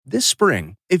This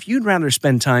spring, if you'd rather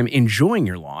spend time enjoying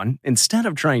your lawn instead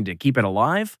of trying to keep it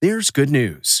alive, there's good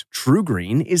news.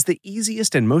 TruGreen is the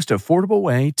easiest and most affordable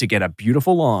way to get a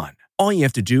beautiful lawn. All you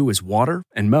have to do is water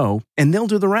and mow, and they'll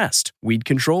do the rest. Weed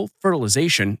control,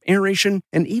 fertilization, aeration,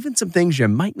 and even some things you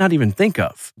might not even think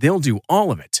of. They'll do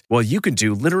all of it, while you can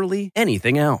do literally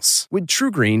anything else. With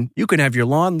TruGreen, you can have your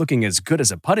lawn looking as good as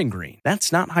a putting green.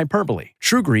 That's not hyperbole.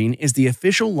 TruGreen is the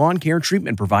official lawn care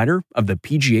treatment provider of the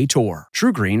PGA Tour.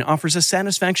 TruGreen offers a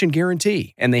satisfaction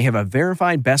guarantee, and they have a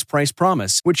verified best price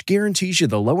promise, which guarantees you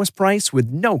the lowest price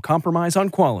with no compromise on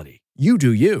quality. You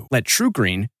do you. Let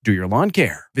TruGreen do your lawn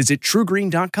care. Visit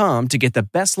TruGreen.com to get the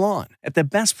best lawn at the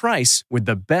best price with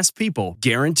the best people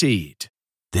guaranteed.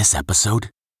 This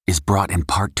episode is brought in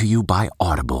part to you by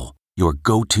Audible, your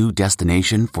go-to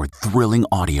destination for thrilling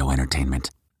audio entertainment.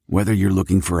 Whether you're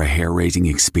looking for a hair-raising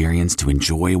experience to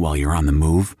enjoy while you're on the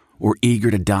move or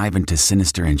eager to dive into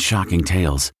sinister and shocking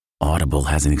tales, Audible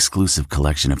has an exclusive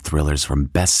collection of thrillers from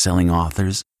best-selling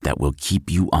authors that will keep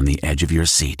you on the edge of your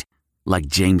seat. Like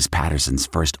James Patterson's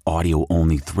first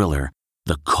audio-only thriller,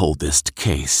 The Coldest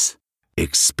Case.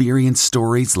 Experience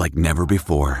stories like never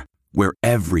before, where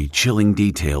every chilling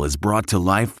detail is brought to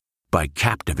life by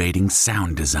captivating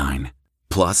sound design.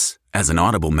 Plus, as an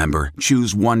Audible member,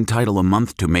 choose one title a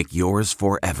month to make yours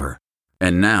forever.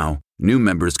 And now, new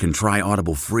members can try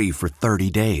Audible free for 30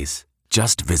 days.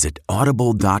 Just visit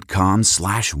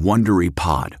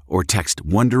audible.com/WonderyPod or text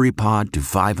WonderyPod to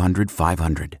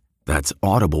 500-500. That's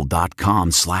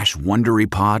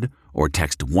audible.com/WonderyPod or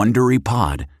text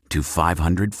WonderyPod to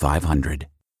 500-500.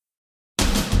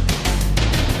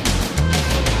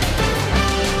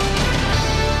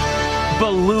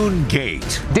 Balloon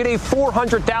Gate. Did a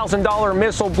 $400,000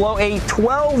 missile blow a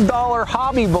 $12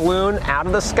 hobby balloon out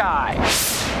of the sky?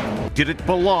 Did it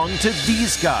belong to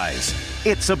these guys?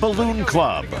 It's a balloon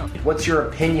club. What's your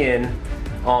opinion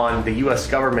on the U.S.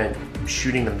 government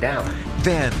shooting them down?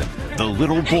 Then the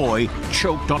little boy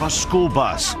choked on a school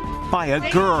bus by a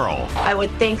girl. I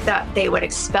would think that they would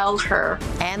expel her.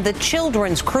 And the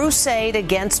Children's Crusade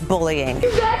Against Bullying.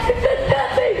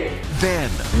 Then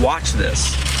watch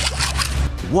this.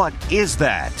 What is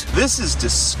that? This is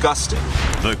disgusting.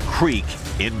 The Creek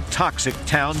in Toxic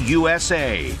Town,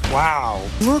 USA. Wow.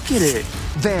 Look at it.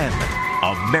 Then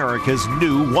America's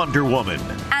new Wonder Woman.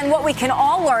 And what we can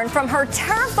all learn from her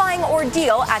terrifying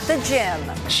ordeal at the gym.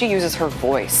 She uses her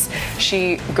voice.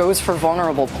 She goes for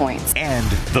vulnerable points. And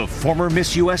the former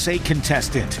Miss USA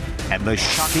contestant. And the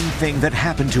shocking thing that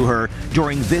happened to her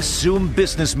during this Zoom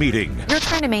business meeting. You're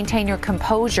trying to maintain your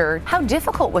composure. How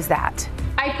difficult was that?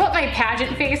 I put my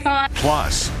pageant face on.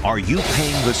 Plus, are you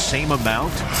paying the same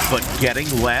amount, but getting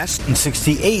less?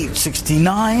 68,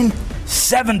 69,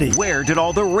 70. Where did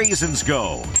all the raisins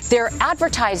go? They're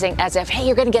advertising as if, hey,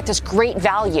 you're going to get this great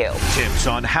value. Tips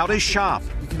on how to shop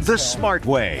the smart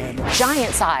way.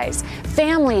 Giant size,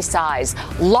 family size,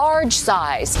 large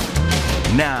size.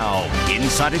 Now,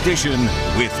 Inside Edition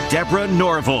with Deborah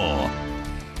Norville.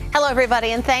 Hello,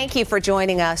 everybody, and thank you for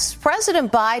joining us. President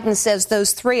Biden says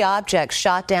those 3 objects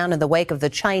shot down in the wake of the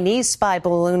Chinese spy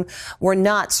balloon were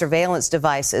not surveillance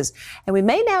devices, and we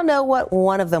may now know what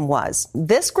one of them was.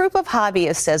 This group of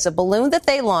hobbyists says a balloon that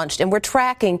they launched and were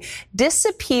tracking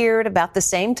disappeared about the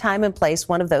same time and place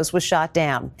one of those was shot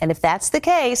down. And if that's the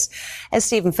case, as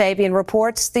Stephen Fabian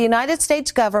reports, the United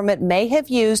States government may have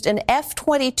used an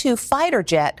F-22 fighter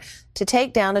jet to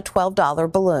take down a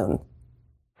 $12 balloon.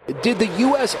 Did the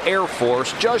U.S. Air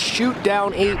Force just shoot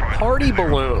down a party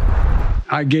balloon?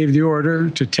 I gave the order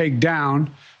to take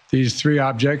down these 3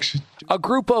 objects. A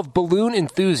group of balloon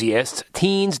enthusiasts,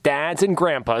 teens, dads, and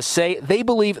grandpas say they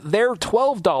believe their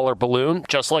 $12 balloon,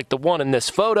 just like the one in this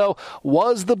photo,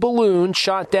 was the balloon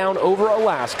shot down over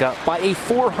Alaska by a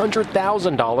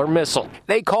 $400,000 missile.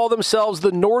 They call themselves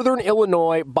the Northern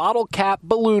Illinois Bottle Cap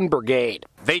Balloon Brigade.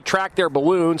 They track their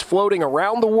balloons floating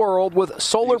around the world with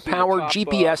solar-powered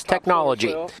GPS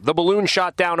technology. The balloon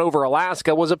shot down over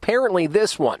Alaska was apparently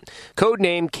this one,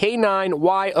 codenamed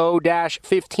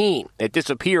K9YO-15. It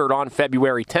disappeared on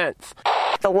February 10th.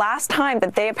 The last time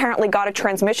that they apparently got a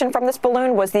transmission from this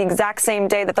balloon was the exact same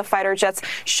day that the fighter jets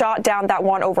shot down that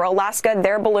one over Alaska.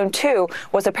 Their balloon, too,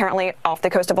 was apparently off the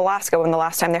coast of Alaska when the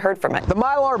last time they heard from it. The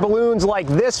Mylar balloons like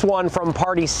this one from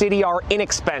Party City are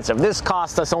inexpensive. This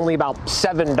cost us only about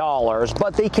 $7,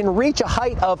 but they can reach a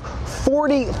height of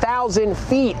 40,000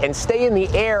 feet and stay in the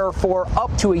air for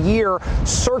up to a year,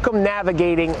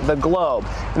 circumnavigating the globe.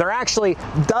 And there are actually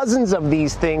dozens of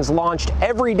these things launched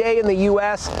every day in the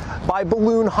U.S. by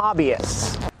balloon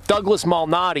hobbyists. Douglas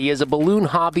Malnati is a balloon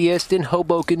hobbyist in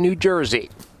Hoboken, New Jersey.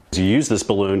 You use this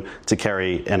balloon to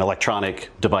carry an electronic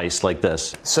device like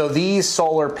this. So these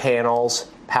solar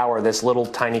panels power this little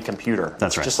tiny computer.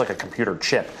 That's right. Just like a computer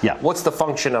chip. Yeah. What's the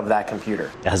function of that computer?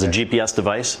 It has a GPS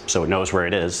device, so it knows where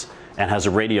it is, and has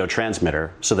a radio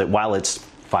transmitter, so that while it's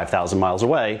 5,000 miles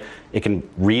away, it can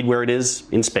read where it is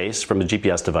in space from the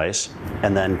GPS device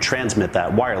and then transmit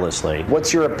that wirelessly.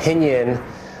 What's your opinion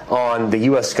on the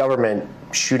U.S. government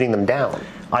shooting them down?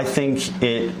 I think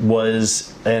it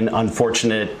was an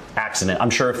unfortunate accident. I'm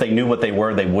sure if they knew what they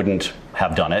were, they wouldn't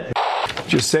have done it.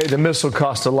 Just say the missile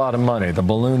cost a lot of money, the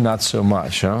balloon not so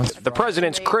much, huh? The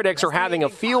president's critics are having a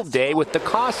field day with the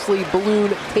costly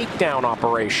balloon takedown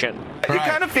operation. You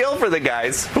kind of feel for the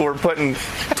guys who are putting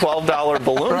 $12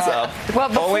 balloons up,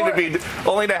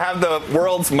 only to have the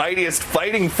world's mightiest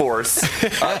fighting force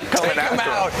coming after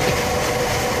them.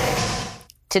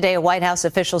 Today, a White House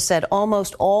official said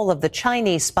almost all of the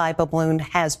Chinese spy balloon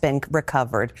has been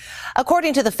recovered.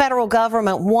 According to the federal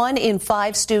government, 1 in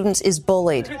 5 students is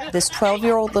bullied. This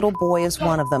 12-year-old little boy is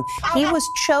one of them. He was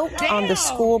choked on the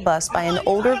school bus by an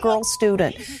older girl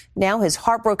student. Now his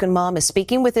heartbroken mom is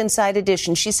speaking with Inside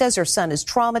Edition. She says her son is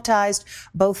traumatized,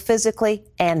 both physically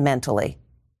and mentally.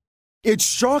 It's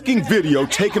shocking video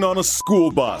taken on a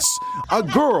school bus. A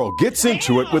girl gets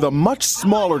into it with a much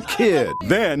smaller kid,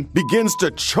 then begins to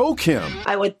choke him.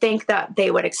 I would think that they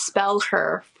would expel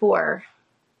her for,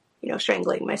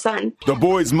 strangling my son. The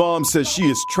boy's mom says she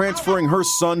is transferring her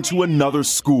son to another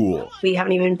school. We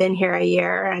haven't even been here a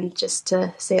year, and just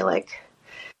to say,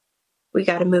 we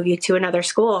got to move you to another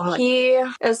school. He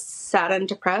is sad and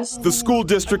depressed. The school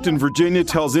district in Virginia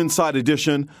tells Inside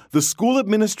Edition the school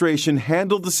administration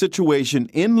handled the situation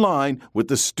in line with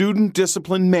the student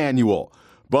discipline manual.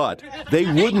 But they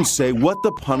wouldn't say what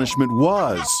the punishment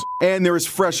was. And there is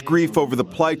fresh grief over the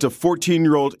plight of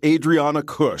 14-year-old Adriana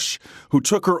Cush, who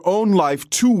took her own life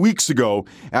 2 weeks ago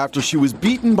after she was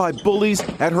beaten by bullies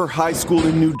at her high school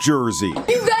in New Jersey.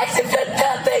 You guys have done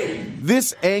nothing!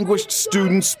 This anguished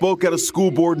student spoke at a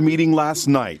school board meeting last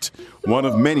night, one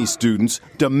of many students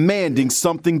demanding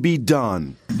something be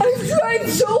done. I've tried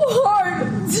so hard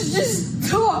to just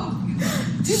talk,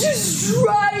 to just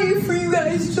try for you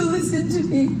guys to listen to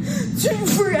me,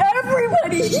 for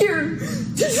everybody here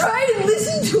to try and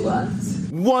listen to us.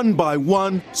 One by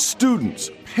one, students,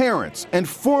 parents, and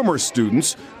former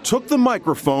students took the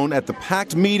microphone at the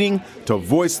packed meeting to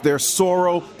voice their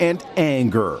sorrow and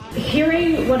anger.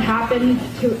 Hearing what happened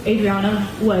to Adriana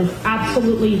was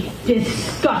absolutely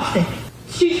disgusting.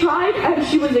 She tried and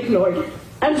she was ignored.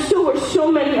 And so were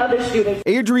so many other students.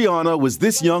 Adriana was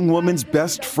this young woman's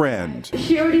best friend.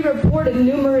 She already reported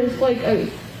numerous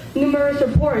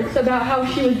reports about how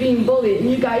she was being bullied, and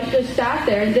you guys just sat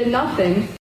there and did nothing.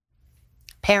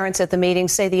 Parents at the meeting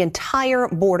say the entire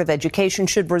Board of Education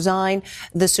should resign.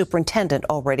 The superintendent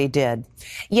already did.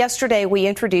 Yesterday, we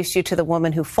introduced you to the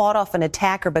woman who fought off an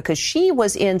attacker because she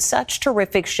was in such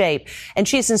terrific shape, and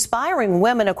she's inspiring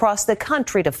women across the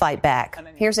country to fight back.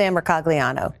 Here's Ann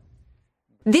Mercogliano.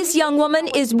 This young woman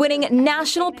is winning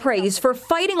national praise for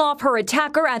fighting off her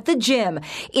attacker at the gym.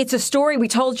 It's a story we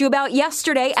told you about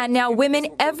yesterday, and now women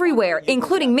everywhere,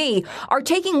 including me, are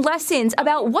taking lessons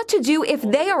about what to do if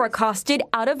they are accosted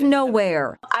out of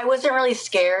nowhere. I wasn't really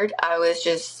scared. I was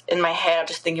just in my head, I was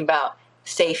just thinking about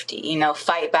safety,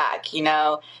 fight back,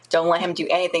 don't let him do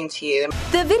anything to you.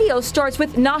 The video starts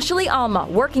with Nashali Alma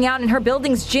working out in her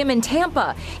building's gym in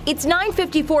Tampa. It's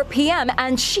 9:54 p.m.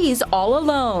 and she's all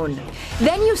alone.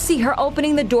 Then you see her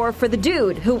opening the door for the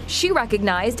dude, who she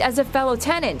recognized as a fellow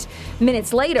tenant.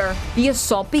 Minutes later, the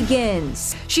assault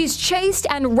begins. She's chased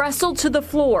and wrestled to the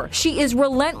floor. She is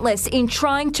relentless in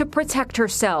trying to protect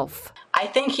herself. I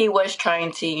think he was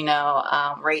trying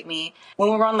to, rape me.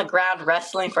 When we were on the ground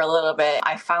wrestling for a little bit,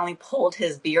 I finally pulled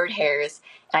his beard hairs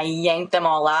and I yanked them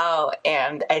all out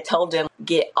and I told him,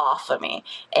 get off of me.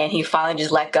 And he finally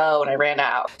just let go and I ran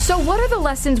out. So what are the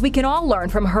lessons we can all learn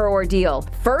from her ordeal?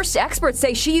 First, experts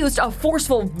say she used a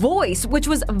forceful voice, which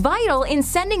was vital in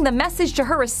sending the message to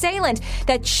her assailant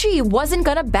that she wasn't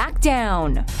gonna back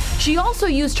down. She also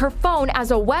used her phone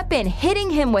as a weapon, hitting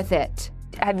him with it.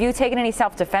 Have you taken any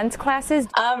self-defense classes?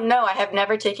 No, I have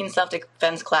never taken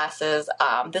self-defense classes.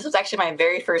 This was actually my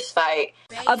very first fight.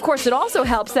 Of course, it also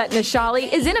helps that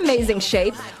Nashali is in amazing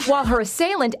shape, while her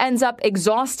assailant ends up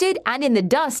exhausted and in the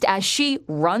dust as she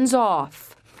runs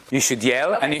off. You should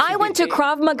yell. And I went to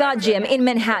Krav Maga gym in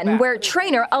Manhattan where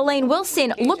trainer Elaine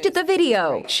Wilson looked at the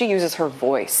video. She uses her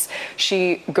voice.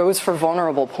 She goes for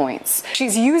vulnerable points.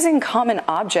 She's using common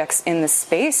objects in the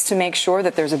space to make sure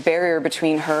that there's a barrier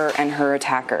between her and her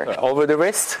attacker. Over the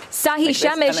wrist. Sahi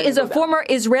Shemish is a former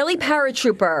Israeli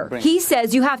paratrooper. He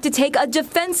says you have to take a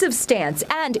defensive stance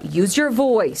and use your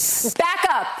voice. Back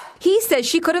up! He says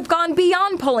she could have gone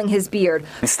beyond pulling his beard.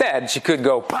 Instead, she could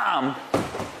go, bam,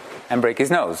 and break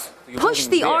his nose. Push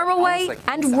the arm away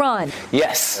and run.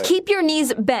 Yes. Keep your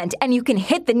knees bent and you can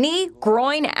hit the knee,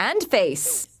 groin, and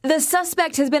face. The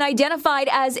suspect has been identified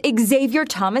as Xavier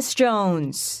Thomas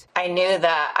Jones. I knew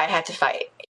that I had to fight.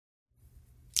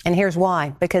 And here's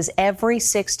why. Because every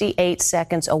 68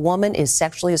 seconds, a woman is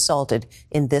sexually assaulted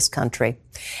in this country.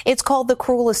 It's called the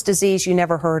cruelest disease you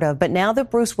never heard of. But now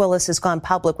that Bruce Willis has gone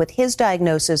public with his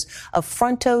diagnosis of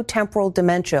frontotemporal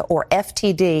dementia, or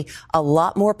FTD, a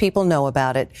lot more people know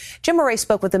about it. Jim Murray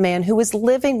spoke with a man who is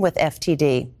living with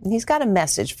FTD. And he's got a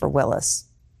message for Willis.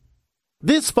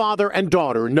 This father and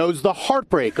daughter knows the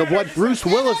heartbreak of what Bruce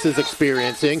Willis is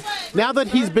experiencing now that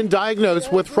he's been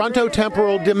diagnosed with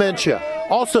frontotemporal dementia,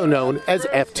 also known as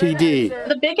FTD.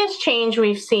 The biggest change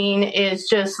we've seen is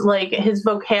just like his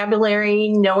vocabulary,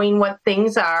 knowing what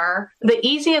things are. The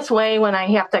easiest way when I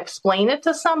have to explain it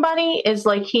to somebody is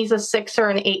like he's a 6 or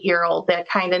an 8-year-old that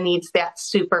kind of needs that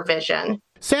supervision.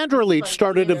 Sandra Leach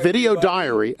started a video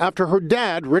diary after her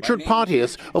dad, Richard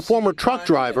Pontius, a former truck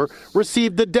driver,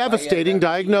 received the devastating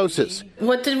diagnosis.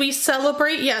 What did we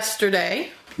celebrate yesterday?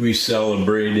 We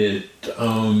celebrated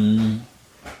the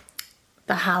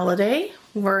holiday.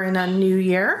 We're in a new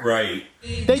year. Right.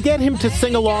 They get him to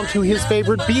sing along to his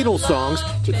favorite Beatles songs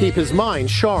to keep his mind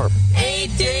sharp.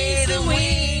 8 days a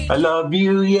week. I love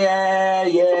you, yeah,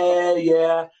 yeah,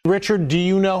 yeah. Richard, do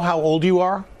you know how old you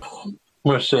are?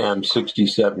 Let's say I'm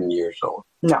 67 years old.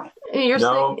 No. You're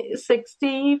No.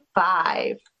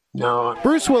 65. No.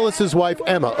 Bruce Willis's wife,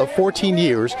 Emma, of 14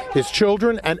 years, his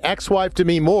children, and ex-wife,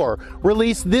 Demi Moore,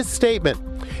 released this statement.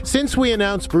 Since we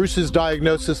announced Bruce's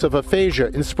diagnosis of aphasia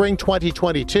in spring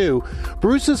 2022,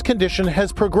 Bruce's condition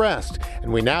has progressed,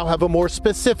 and we now have a more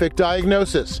specific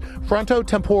diagnosis,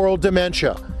 frontotemporal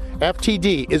dementia.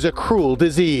 FTD is a cruel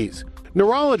disease.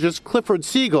 Neurologist Clifford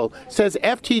Siegel says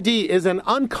FTD is an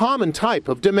uncommon type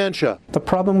of dementia. The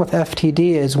problem with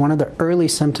FTD is one of the early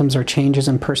symptoms are changes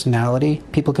in personality.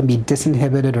 People can be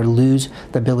disinhibited or lose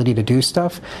the ability to do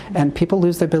stuff, and people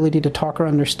lose the ability to talk or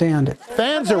understand.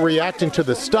 Fans are reacting to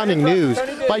the stunning news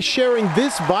by sharing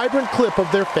this vibrant clip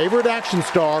of their favorite action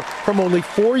star from only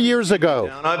 4 years ago.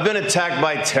 I've been attacked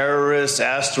by terrorists,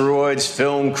 asteroids,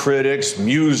 film critics,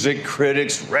 music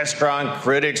critics, restaurant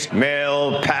critics,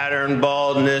 male pattern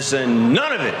baldness, and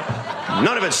none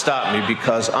of it stopped me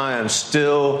because I am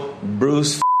still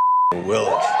Bruce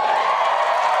Willis.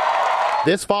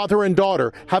 This father and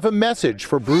daughter have a message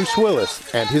for Bruce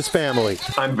Willis and his family.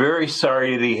 I'm very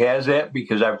sorry that he has that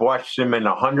because I've watched him in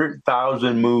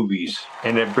 100,000 movies,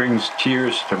 and it brings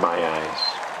tears to my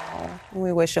eyes.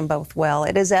 We wish them both well.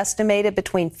 It is estimated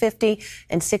between 50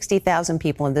 and 60,000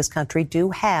 people in this country do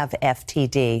have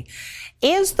FTD.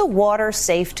 Is the water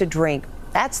safe to drink?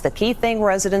 That's the key thing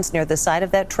residents near the site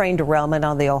of that train derailment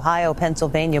on the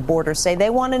Ohio-Pennsylvania border say they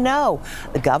want to know.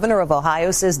 The governor of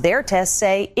Ohio says their tests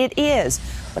say it is.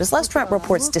 But as Les Trent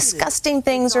reports, disgusting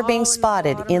things are being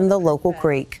spotted in the local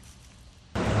creek.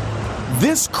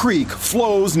 This creek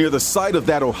flows near the site of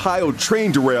that Ohio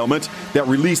train derailment that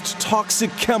released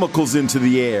toxic chemicals into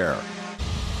the air.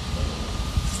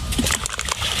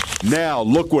 Now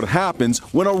look what happens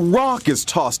when a rock is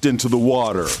tossed into the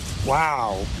water.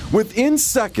 Wow. Within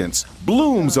seconds,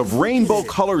 blooms of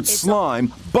rainbow-colored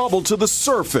slime bubble to the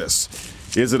surface.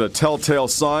 Is it a telltale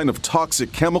sign of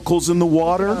toxic chemicals in the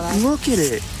water? Look at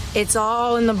it. It's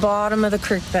all in the bottom of the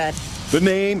creek bed. The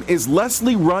name is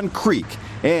Leslie Run Creek,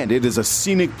 and it is a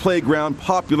scenic playground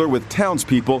popular with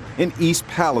townspeople in East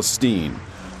Palestine.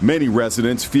 Many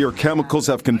residents fear chemicals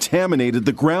have contaminated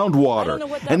the groundwater,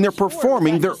 and they're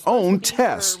performing their own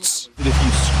tests. If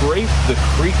you scrape the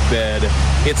creek bed,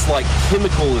 it's like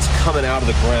chemical is coming out of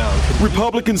the ground.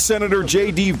 Republican Senator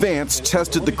J.D. Vance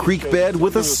tested the creek bed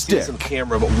with a stick.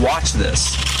 Camera, but watch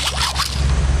this.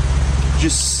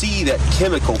 Just see that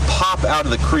chemical pop out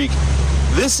of the creek.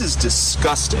 This is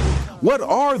disgusting. What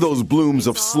are those blooms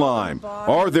of slime?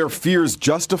 Are their fears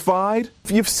justified?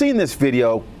 If you've seen this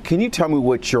video, can you tell me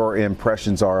what your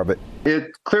impressions are of it?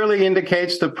 It clearly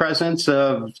indicates the presence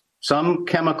of some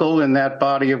chemical in that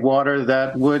body of water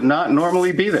that would not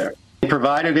normally be there.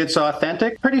 Provided it's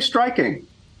authentic, pretty striking.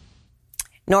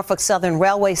 Norfolk Southern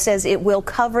Railway says it will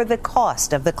cover the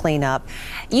cost of the cleanup.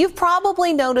 You've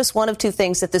probably noticed one of two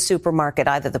things at the supermarket.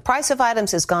 Either the price of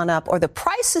items has gone up or the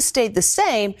price has stayed the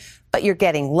same, but you're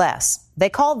getting less. They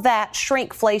call that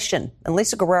shrinkflation. And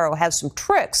Lisa Guerrero has some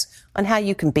tricks on how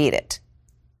you can beat it.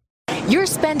 You're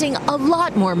spending a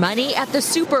lot more money at the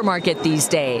supermarket these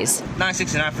days.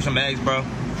 $9.69 for some eggs, bro.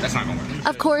 That's not going to work.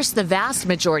 Of course, the vast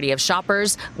majority of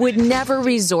shoppers would never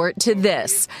resort to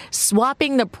this,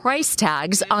 swapping the price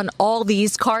tags on all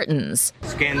these cartons.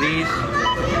 Scan these.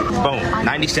 Boom.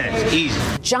 90 cents. Easy.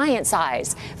 Giant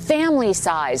size, family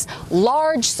size,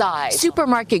 large size.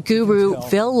 Supermarket guru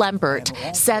Phil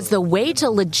Lempert says the way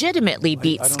to legitimately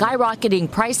beat skyrocketing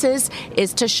prices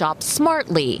is to shop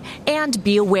smartly and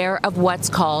be aware of what's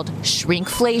called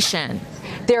shrinkflation.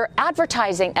 They're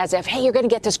advertising as if, hey, you're going to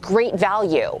get this great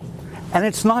value. And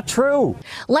it's not true.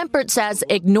 Lempert says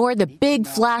ignore the big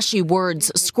flashy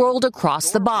words scrolled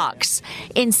across the box.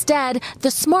 Instead,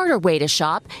 the smarter way to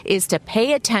shop is to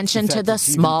pay attention to the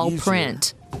small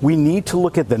print. We need to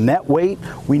look at the net weight.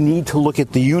 We need to look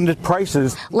at the unit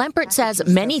prices. Lempert says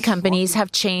many companies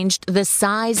have changed the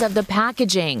size of the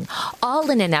packaging,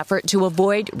 all in an effort to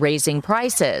avoid raising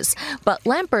prices. But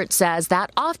Lempert says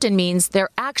that often means they're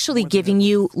actually giving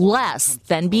you less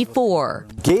than before.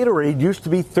 Gatorade used to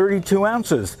be 32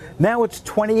 ounces. Now it's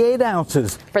 28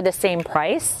 ounces. For the same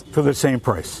price? For the same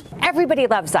price. Everybody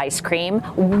loves ice cream.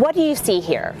 What do you see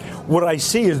here? What I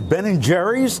see is Ben &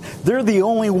 Jerry's. They're the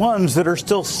only ones that are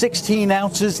still 16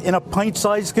 ounces in a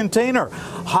pint-sized container.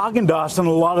 Haagen-Dazs and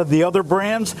a lot of the other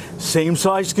brands, same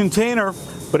size container,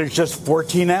 but it's just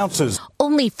 14 ounces.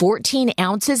 Only 14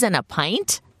 ounces in a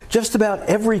pint? Just about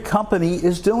every company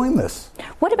is doing this.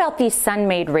 What about these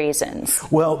Sun-Maid raisins?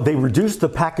 Well, they reduced the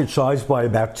package size by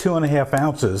about 2.5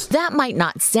 ounces. That might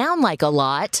not sound like a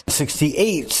lot.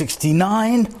 68,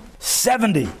 69,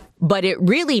 70. But it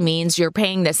really means you're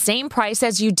paying the same price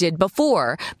as you did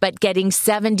before, but getting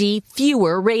 70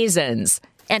 fewer raisins.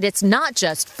 And it's not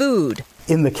just food.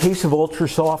 In the case of Ultra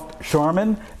Soft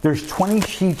Charmin, there's 20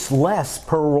 sheets less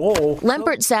per roll.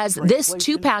 Lempert says this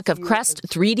 2-pack of Crest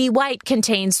 3D White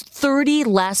contains 30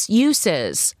 less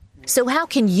uses. So how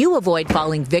can you avoid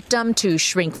falling victim to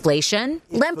shrinkflation?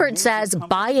 Lempert says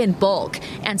buy in bulk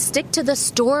and stick to the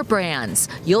store brands.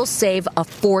 You'll save a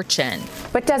fortune.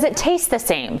 But does it taste the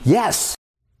same? Yes.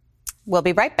 We'll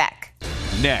be right back.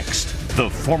 Next, the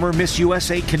former Miss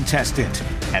USA contestant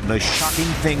and the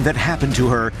shocking thing that happened to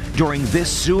her during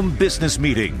this Zoom business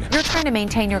meeting. You're trying to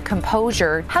maintain your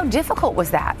composure. How difficult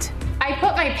was that? I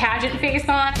put my pageant face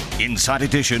on. Inside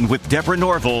Edition with Deborah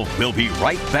Norville. We'll be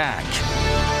right back.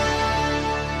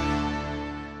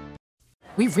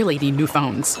 We really need new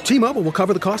phones. T-Mobile will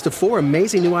cover the cost of 4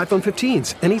 amazing new iPhone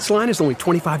 15s, and each line is only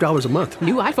 $25 a month.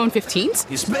 New iPhone 15s?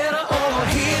 It's better over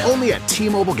here. Only at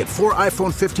T-Mobile, get 4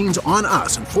 iPhone 15s on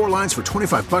us and 4 lines for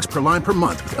 $25 per line per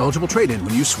month with eligible trade-in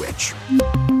when you switch.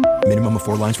 Minimum of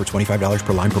 4 lines for $25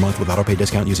 per line per month with autopay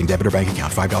discount using debit or bank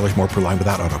account. $5 more per line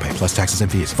without autopay, plus taxes and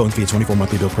fees. Phone fee at 24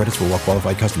 monthly bill credits for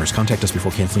well-qualified customers. Contact us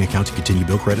before canceling account to continue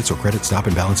bill credits or credit stop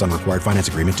and balance on required finance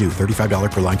agreement due.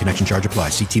 $35 per line connection charge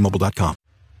applies. See T-Mobile.com.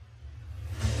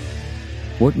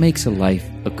 What makes a life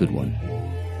a good one?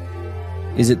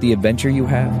 Is it the adventure you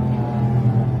have?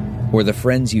 Or the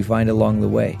friends you find along the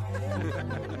way?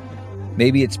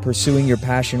 Maybe it's pursuing your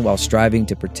passion while striving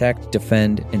to protect,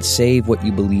 defend, and save what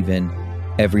you believe in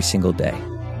every single day.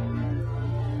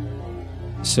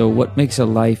 So what makes a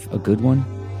life a good one?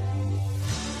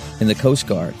 In the Coast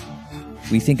Guard,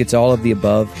 we think it's all of the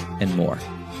above and more.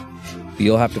 But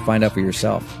you'll have to find out for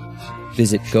yourself.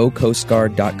 Visit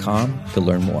gocoastguard.com to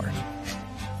learn more.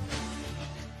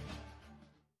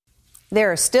 There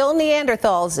are still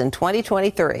Neanderthals in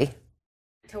 2023.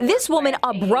 This woman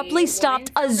abruptly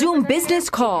stopped a Zoom business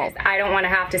call. I don't want to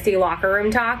have to see locker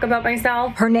room talk about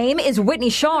myself. Her name is Whitney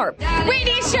Sharp.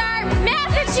 Whitney Sharp,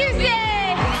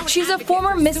 Massachusetts! She's a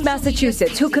former Miss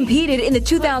Massachusetts who competed in the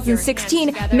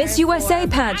 2016 Miss USA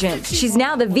pageant. She's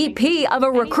now the VP of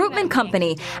a recruitment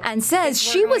company and says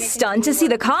she was stunned to see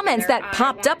the comments that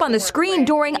popped up on the screen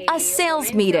during a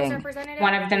sales meeting.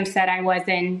 One of them said I was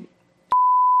in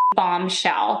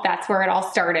bombshell. That's where it all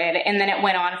started, and then it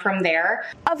went on from there.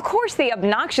 Of course, the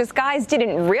obnoxious guys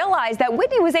didn't realize that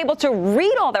Whitney was able to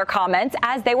read all their comments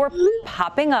as they were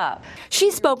popping up. She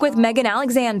spoke with Megan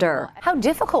Alexander. How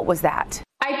difficult was that?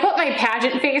 I put my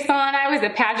pageant face on. I was a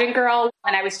pageant girl,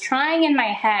 and I was trying in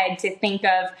my head to think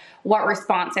of what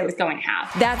response I was going to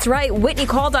have. That's right. Whitney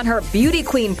called on her beauty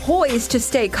queen poise to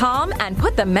stay calm and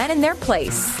put the men in their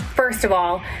place. First of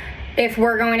all, If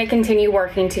we're going to continue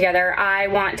working together, I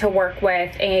want to work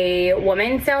with a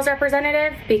woman sales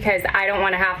representative because I don't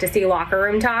want to have to see locker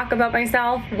room talk about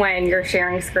myself when you're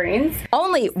sharing screens.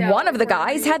 Only one of the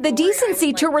guys had the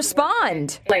decency to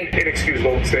respond. Like,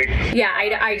 inexcusable mistake. Yeah,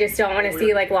 I just don't want to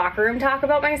see like locker room talk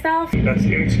about myself. That's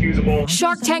inexcusable.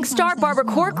 Shark Tank star Barbara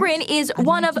Corcoran is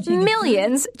one of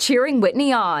millions cheering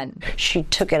Whitney on. She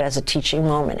took it as a teaching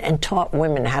moment and taught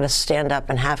women how to stand up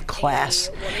and have class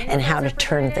and how to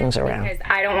turn things around. Because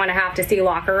I don't want to have to see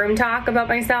locker room talk about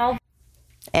myself.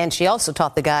 And she also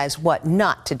taught the guys what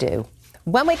not to do.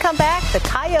 When we come back, the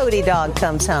coyote dog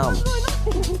comes home.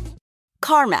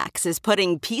 CarMax is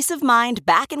putting peace of mind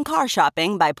back in car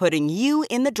shopping by putting you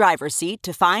in the driver's seat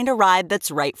to find a ride that's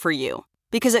right for you.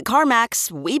 Because at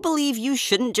CarMax, we believe you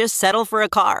shouldn't just settle for a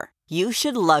car. You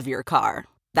should love your car.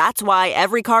 That's why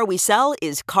every car we sell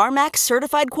is CarMax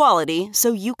certified quality,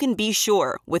 so you can be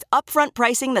sure with upfront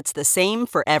pricing that's the same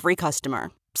for every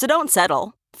customer. So don't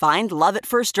settle. Find love at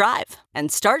first drive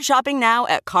and start shopping now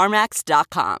at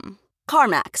CarMax.com.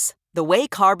 CarMax, the way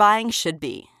car buying should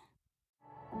be.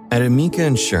 At Amica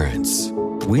Insurance,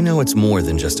 we know it's more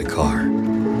than just a car.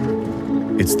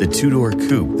 It's the two-door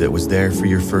coupe that was there for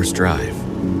your first drive,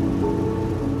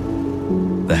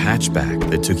 the hatchback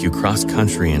that took you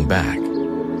cross-country and back,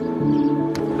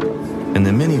 and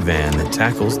the minivan that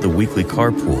tackles the weekly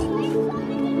carpool.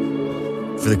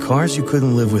 For the cars you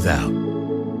couldn't live without,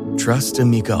 trust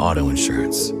Amica Auto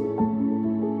Insurance.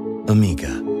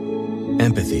 Amica.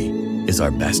 Empathy is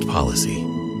our best policy.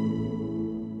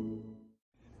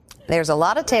 There's a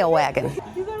lot of tail wagging.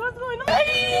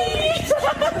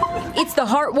 It's the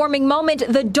heartwarming moment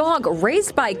the dog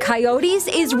raised by coyotes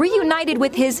is reunited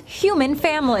with his human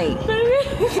family.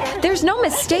 There's no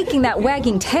mistaking that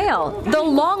wagging tail. The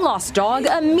long-lost dog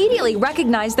immediately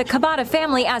recognized the Cabada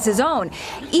family as his own,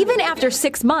 even after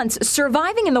 6 months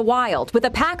surviving in the wild with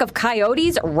a pack of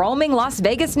coyotes roaming Las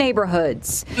Vegas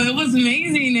neighborhoods. It was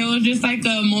amazing. It was just like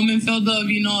a moment filled of,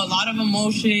 a lot of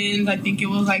emotions. I think it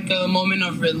was like a moment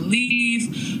of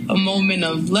relief, a moment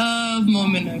of love,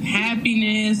 moment of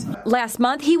happiness. Last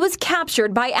month, he was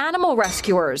captured by animal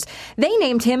rescuers. They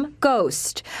named him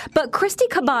Ghost. But Christy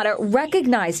Cabada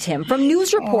recognized him from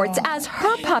news reports as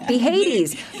her puppy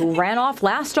Hades, who ran off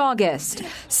last August.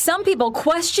 Some people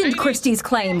questioned Christy's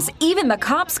claims. Even the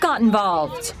cops got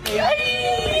involved.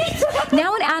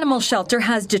 Now an animal shelter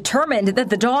has determined that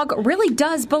the dog really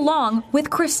does belong with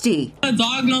Christy. A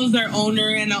dog knows their owner,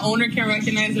 and the owner can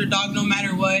recognize their dog no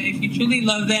matter what. If you truly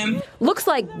love them. Looks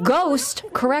like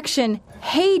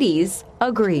Hades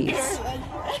agrees.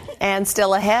 And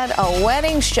still ahead, a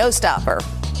wedding showstopper.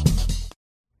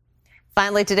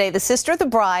 Finally today, the sister of the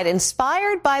bride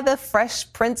inspired by the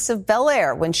Fresh Prince of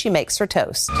Bel-Air when she makes her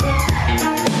toast.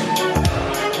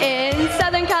 In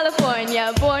Southern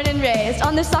California, born and raised,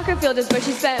 on the soccer field is where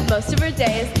she spent most of her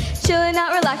days. Chilling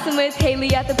out, relaxing with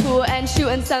Haley at the pool and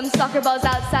shooting some soccer balls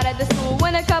outside at the school.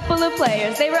 When a couple of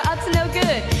players, they were up to no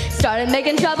good, started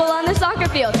making trouble on the soccer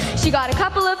field. She got a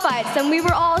couple of fights and we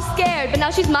were all scared, but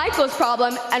now she's Michael's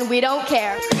problem and we don't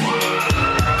care.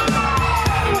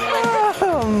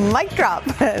 Oh, mic drop.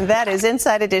 That is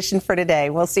Inside Edition for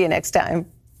today. We'll see you next time.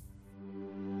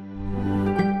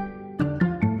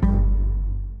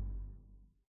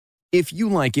 If you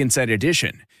like Inside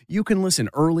Edition, you can listen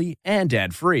early and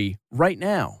ad-free right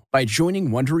now by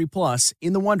joining Wondery Plus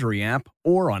in the Wondery app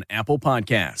or on Apple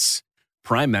Podcasts.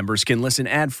 Prime members can listen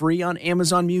ad-free on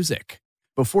Amazon Music.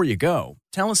 Before you go,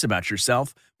 tell us about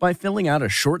yourself by filling out a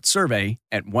short survey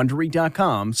at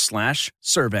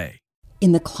Wondery.com/survey.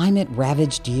 In the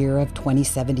climate-ravaged year of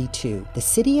 2072, the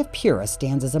city of Pura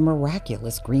stands as a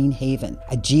miraculous green haven,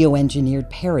 a geoengineered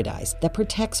paradise that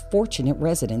protects fortunate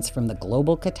residents from the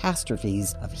global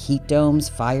catastrophes of heat domes,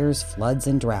 fires, floods,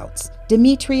 and droughts.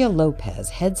 Demetria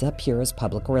Lopez heads up Pura's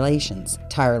public relations,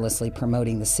 tirelessly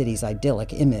promoting the city's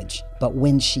idyllic image. But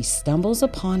when she stumbles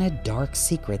upon a dark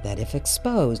secret that, if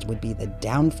exposed, would be the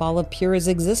downfall of Pura's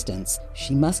existence,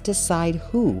 she must decide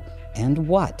who and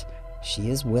what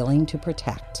she is willing to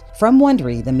protect. From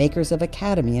Wondery, the makers of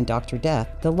Academy and Dr. Death,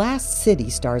 The Last City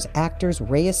stars actors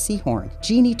Reyes Sehorn,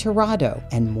 Jeannie Torrado,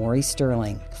 and Maury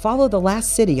Sterling. Follow The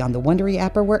Last City on the Wondery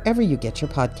app or wherever you get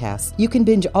your podcasts. You can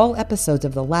binge all episodes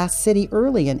of The Last City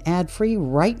early and ad-free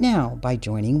right now by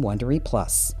joining Wondery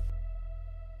Plus.